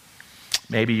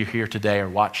 Maybe you're here today or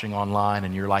watching online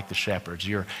and you're like the shepherds.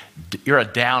 You're a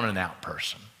down and out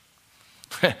person.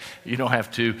 You don't have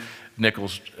two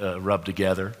nickels rubbed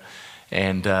together.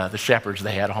 And the shepherds,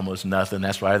 they had almost nothing.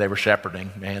 That's why they were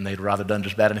shepherding. Man, they'd rather done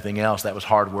just about anything else. That was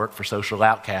hard work for social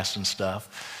outcasts and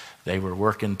stuff. They were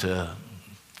working to,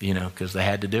 because they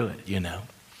had to do it,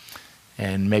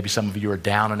 And maybe some of you are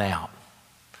down and out.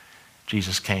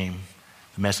 Jesus came.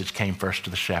 The message came first to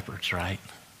the shepherds, right?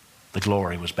 The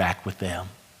glory was back with them.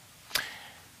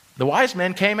 The wise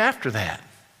men came after that.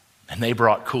 And they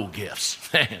brought cool gifts.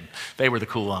 Man, they were the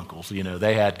cool uncles.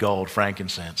 They had gold,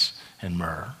 frankincense, and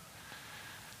myrrh.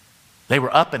 They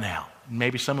were up and out.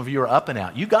 Maybe some of you are up and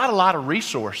out. You got a lot of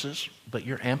resources, but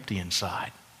you're empty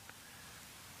inside.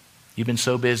 You've been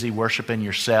so busy worshiping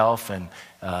yourself and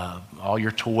all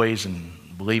your toys and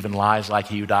believing lies like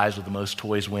he who dies with the most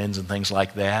toys wins and things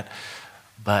like that.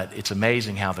 But it's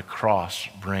amazing how the cross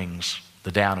brings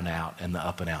the down and out and the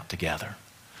up and out together.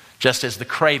 Just as the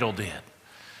cradle did.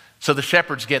 So the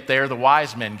shepherds get there, the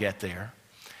wise men get there,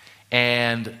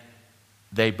 and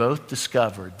they both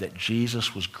discovered that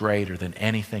Jesus was greater than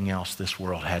anything else this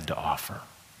world had to offer.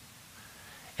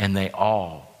 And they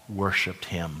all worshiped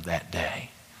him that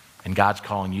day. And God's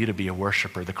calling you to be a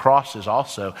worshiper. The cross is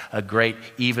also a great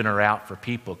evener out for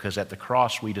people because at the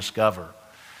cross we discover,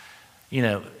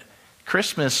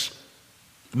 Christmas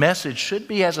message should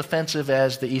be as offensive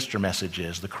as the Easter message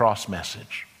is, the cross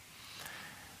message.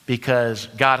 Because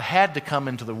God had to come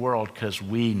into the world because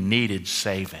we needed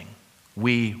saving.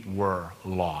 We were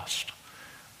lost.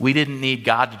 We didn't need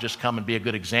God to just come and be a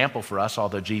good example for us,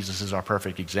 although Jesus is our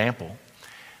perfect example.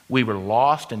 We were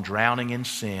lost and drowning in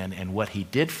sin, and what he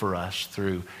did for us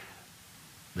through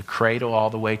the cradle all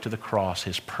the way to the cross,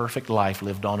 his perfect life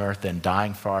lived on earth and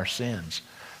dying for our sins.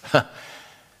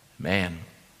 Man,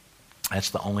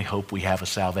 that's the only hope we have of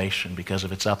salvation, because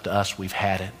if it's up to us, we've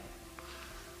had it.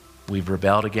 We've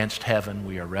rebelled against heaven.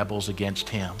 We are rebels against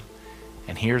him.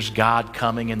 And here's God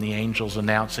coming and the angels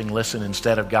announcing, listen,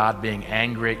 instead of God being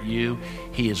angry at you,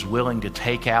 he is willing to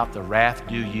take out the wrath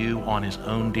due you on his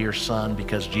own dear son,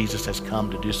 because Jesus has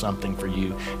come to do something for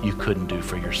you you couldn't do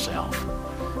for yourself.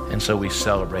 And so we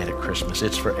celebrate at Christmas.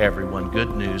 It's for everyone.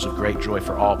 Good news of great joy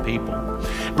for all people.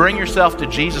 Bring yourself to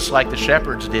Jesus like the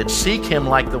shepherds did. Seek him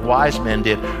like the wise men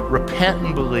did. Repent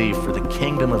and believe, for the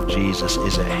kingdom of Jesus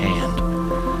is at hand.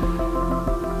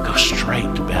 Go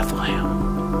straight to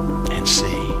Bethlehem and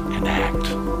see and act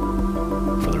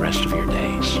for the rest of your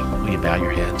days. Will you bow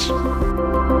your heads?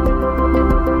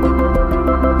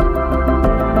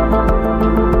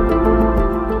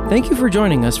 Thank you for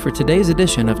joining us for today's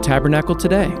edition of Tabernacle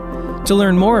Today. To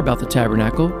learn more about the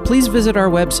Tabernacle, please visit our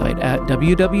website at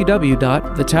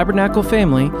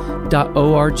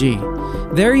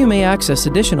www.thetabernaclefamily.org. There you may access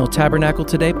additional Tabernacle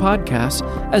Today podcasts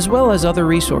as well as other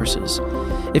resources.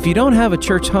 If you don't have a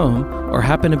church home or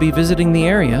happen to be visiting the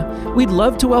area, we'd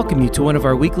love to welcome you to one of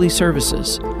our weekly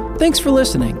services. Thanks for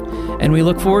listening, and we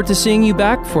look forward to seeing you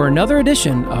back for another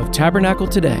edition of Tabernacle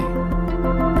Today.